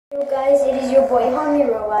guys, it is your boy Hungry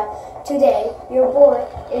Robot. Today, your boy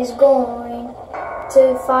is going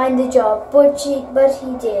to find the job, but he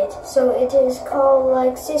did. So it is called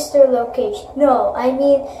like sister location. No, I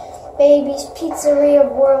mean Baby's Pizzeria,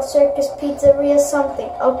 World Circus Pizzeria, something.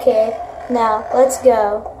 Okay, now let's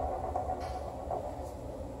go.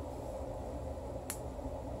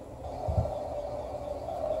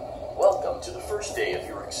 Welcome to the first day of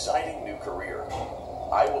your exciting new career.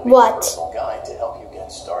 I will be your personal guide to help you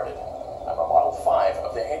get started. I'm a Model 5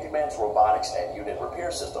 of the Handyman's Robotics and Unit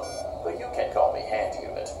Repair System, but you can call me Hand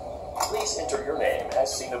Unit. Please enter your name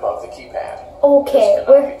as seen above the keypad. Okay. This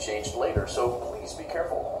cannot be changed later, so please be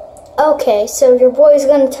careful. Okay, so your boy is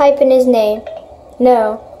gonna type in his name.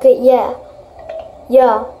 No. Okay, yeah.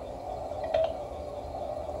 Yeah.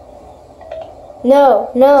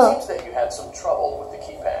 No. It seems that you had some trouble with the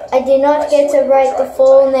keypad. I did not get to write the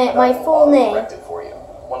full name, my full name. For you.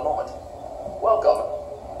 One moment.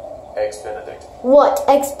 Welcome, Eggs Benedict. What?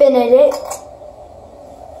 Eggs Benedict?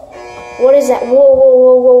 What is that?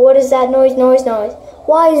 Whoa. What is that noise?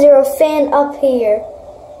 Why is there a fan up here?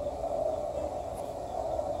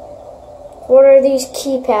 What are these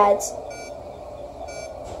keypads?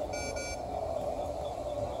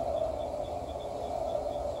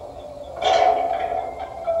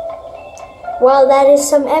 Well, that is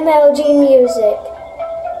some MLG music.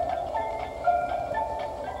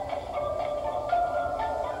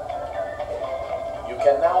 You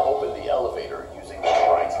can now open the elevator using the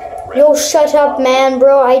right. Yo, shut up, man,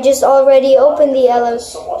 bro. I just already opened the elevator.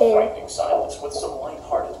 Somewhat frightening silence with some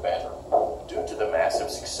light-hearted banter. Due to the massive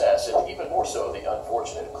success and even more so the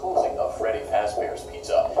unfortunate closing of Freddy Fazbear's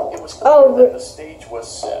Pizza, it was clear that the stage was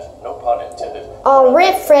set. No pun intended. Oh,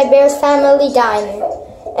 rip Fredbear's Family Diner.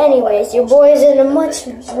 Anyways, your boy is in a much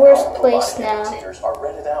worse place now. Containers are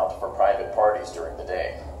rented out for private parties during the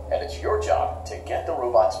day, and it's your job to get the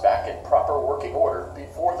robots back in proper working order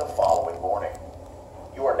before the following morning.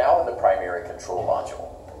 You are now in the primary control module.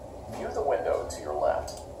 View the window to your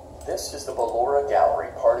left. This is the Ballora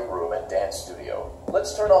Gallery Party Room and Dance Studio.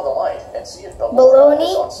 Let's turn on the light and see if Ballora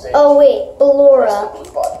is on stage. Oh wait, Ballora. Press the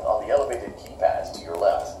blue button on the elevated keypads to your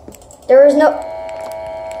left. There is no...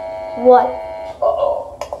 What? Uh-oh.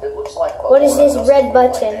 It looks like Ballora what is this red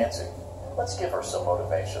button? Let's give her some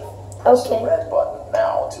motivation. Press the red button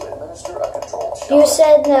now to administer a controlled shot. You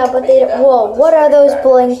said no, but they don't... Whoa, what are those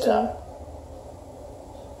blinking?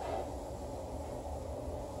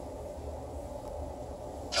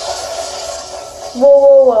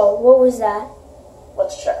 Whoa, what was that?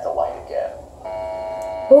 Let's check the light again.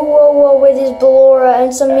 Whoa, with his Ballora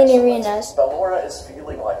and some mini arenas. Ballora is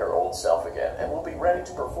feeling like her old self again and will be ready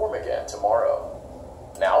to perform again tomorrow.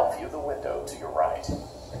 Now view the window to your right.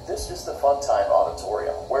 This is the Funtime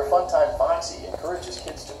Auditorium, where Funtime Foxy encourages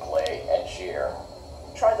kids to play and share.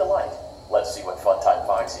 Try the light. Let's see what Funtime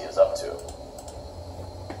Foxy is up to.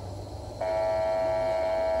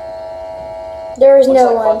 There is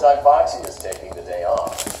no one. one. Funtime Foxy is taking the day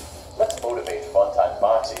off. Let's motivate Funtime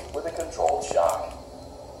Foxy with a controlled shock.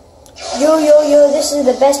 Yo, this is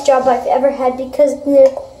the best job I've ever had because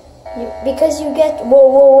you get...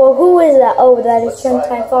 Whoa, who is that? Oh, that is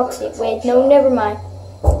Funtime Foxy. Wait, no, never mind.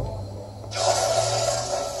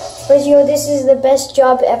 But this is the best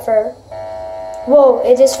job ever. Whoa,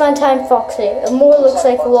 it is Funtime Foxy. It more looks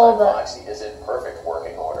like lava. Foxy is in perfect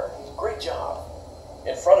working order. Great job.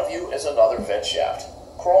 In front of you is another vent shaft.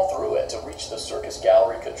 Crawl through it to reach the Circus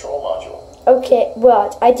Gallery control module. Okay,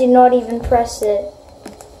 well, I did not even press it.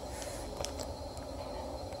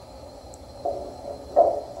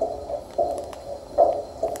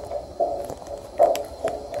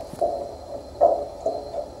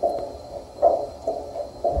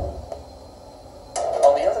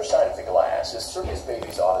 On the other side of the glass is Circus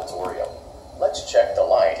Baby's auditorium. Let's check the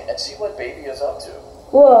light and see what Baby is up to.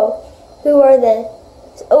 Whoa, who are they?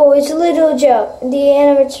 Oh, it's Little Joe, the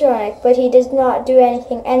animatronic, but he does not do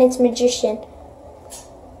anything, and it's magician.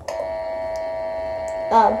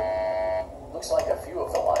 Looks like a few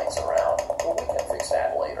of the lights are out, but we can fix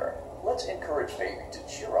that later. Let's encourage Baby to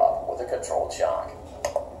cheer up with a controlled shock.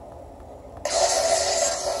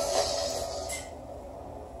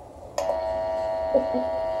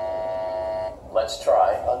 Let's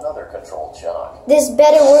try another controlled shock. This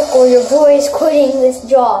better work or your boy is quitting this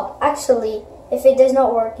job. Actually, if it does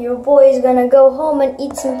not work, your boy is gonna go home and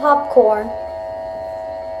eat some popcorn.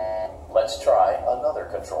 Let's try another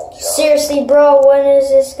controlled shock. Seriously, bro, when is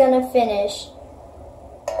this gonna finish?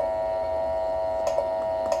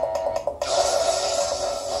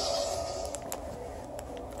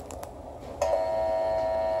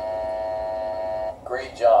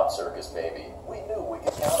 Great job, Circus Baby. We knew we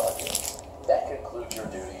could count on you. That concludes your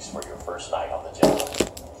duties duties for your first night on the job.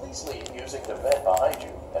 Please leave using the vent behind you,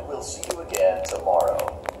 and we'll see you again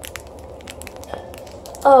tomorrow.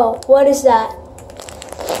 Oh, what is that?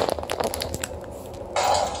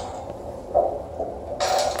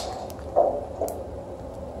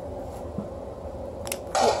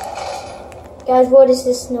 Guys, what is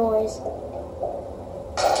this noise?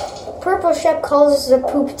 Purple Chef calls us a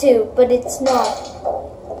poop too, but it's not.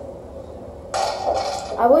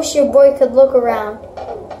 I wish your boy could look around.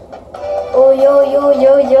 Oh, yo, yo,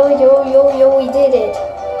 yo, yo, yo, yo, yo, we did it.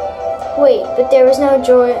 Wait, but there was no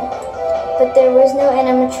joy. But there was no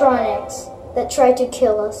animatronics that tried to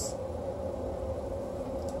kill us.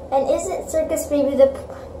 And isn't Circus Baby the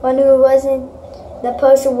one who wasn't the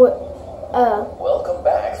poster? Welcome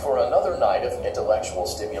back for another night of intellectual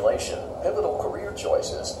stimulation, pivotal career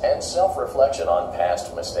choices, and self-reflection on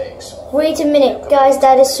past mistakes. Wait a minute, guys,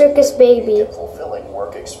 that is Circus Baby. A fulfilling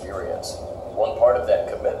work experience. One part of that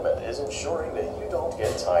commitment is ensuring that you don't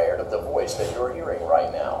get tired of the voice that you're hearing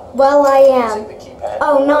right now. Well, I am. Using the keypad,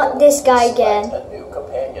 Oh, not this guy again. select a new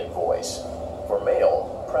companion voice. For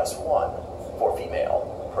male, press 1. For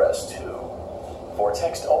female, press 2. For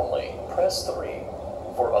text only, press 3.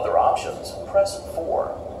 For other options, press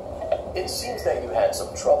 4. It seems that you had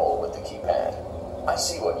some trouble with the keypad. I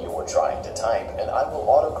see what you were trying to type, and I will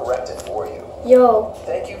autocorrect it for you. Yo.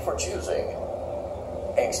 Thank you for choosing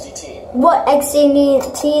Angsty Teen. What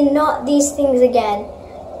Angsty Teen? Not these things again.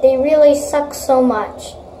 They really suck so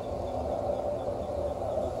much.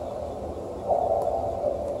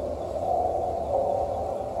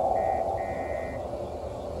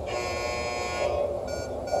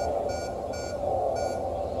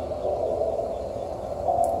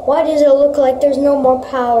 Why does it look like there's no more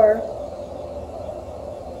power?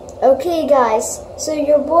 Okay guys, so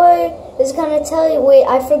your boy is gonna tell you, wait,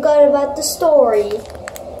 I forgot about the story.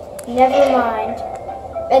 Never mind.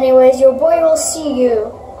 Anyways, your boy will see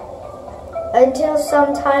you until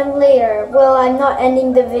sometime later. Well, I'm not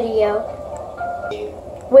ending the video.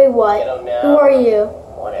 Wait, what? Who are you?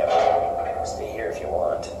 Whatever. Stay here if you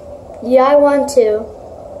want. Yeah, I want to.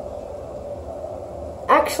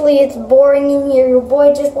 Actually, it's boring in here. Your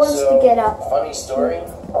boy just wants to get up. Funny story?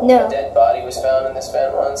 No. A dead body was found in this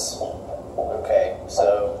vent once? Okay,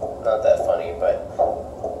 so not that funny, but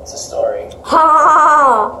it's a story.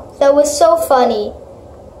 Ha! That was so funny.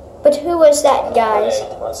 But who was that, guys?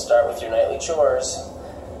 Okay, let's start with your nightly chores.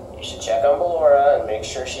 You should check on Ballora and make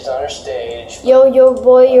sure she's on her stage. Yo,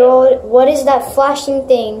 boy, what is that flashing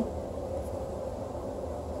thing?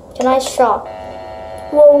 Can I shop?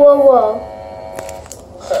 Whoa, whoa, whoa.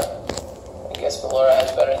 I guess Ballora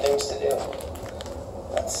has better things to do.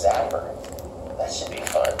 Let's zap her. That should be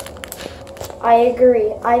fun. I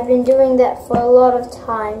agree. I've been doing that for a lot of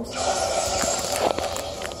times.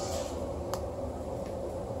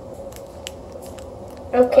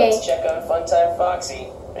 Okay. Let's check on Funtime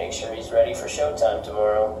Foxy. Make sure he's ready for showtime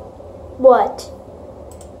tomorrow. What?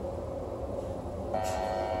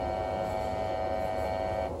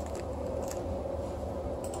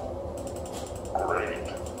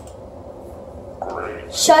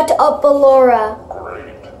 Shut up, Ballora.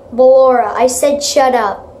 Ballora, I said shut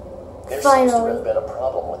up. There seems to Finally. have been a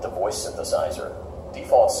problem with the voice synthesizer.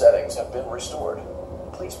 Default settings have been restored.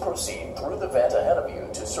 Please proceed through the vent ahead of you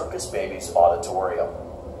to Circus Baby's auditorium.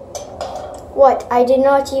 What? I did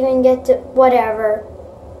not even get to... Whatever.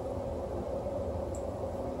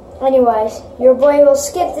 Anyways, your boy will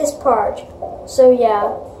skip this part. So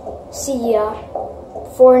yeah. See ya.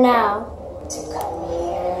 For now. To come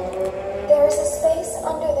here. There is a space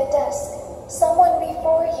under the desk. Someone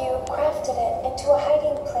before you crafted it into a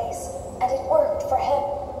hiding place, and it worked for him.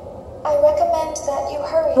 I recommend that you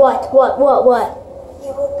hurry. What?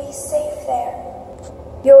 You will be safe there.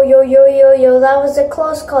 Yo, that was a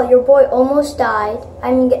close call. Your boy almost died.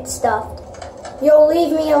 I mean, get stuffed. Yo,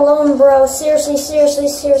 leave me alone, bro. Seriously.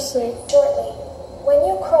 Shortly, when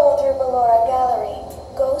you crawl through Ballora Gallery,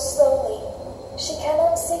 go slowly. She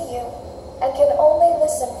cannot see you, and can only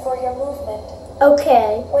listen for your movement.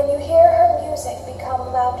 Okay. When you hear her music become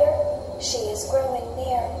louder, she is growing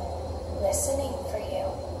near, listening for you.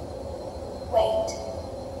 Wait,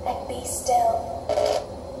 and be still.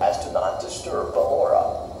 As to not disturb Ballora.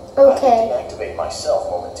 Okay. I will deactivate myself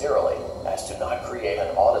momentarily, as to not create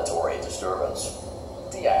an auditory disturbance.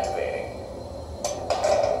 Deactivating.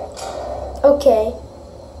 Okay.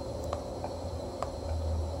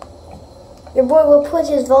 Your boy will put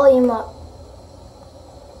his volume up.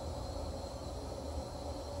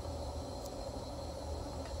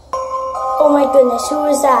 Oh my goodness, who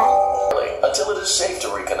is that? Until it is safe to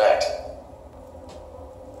reconnect.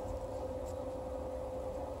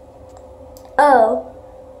 Oh,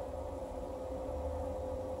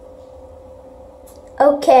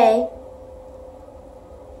 Okay.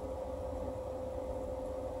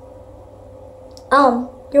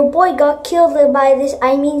 Your boy got killed by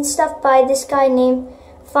stuffed by this guy named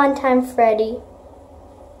Funtime Freddy.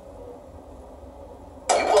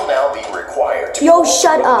 You will now be required to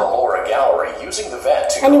shut up. the lower gallery using the vent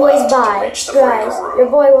to Anyways, go out bye. to reach the Guys, breaker room. your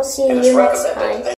boy will see It you is next recommended time. that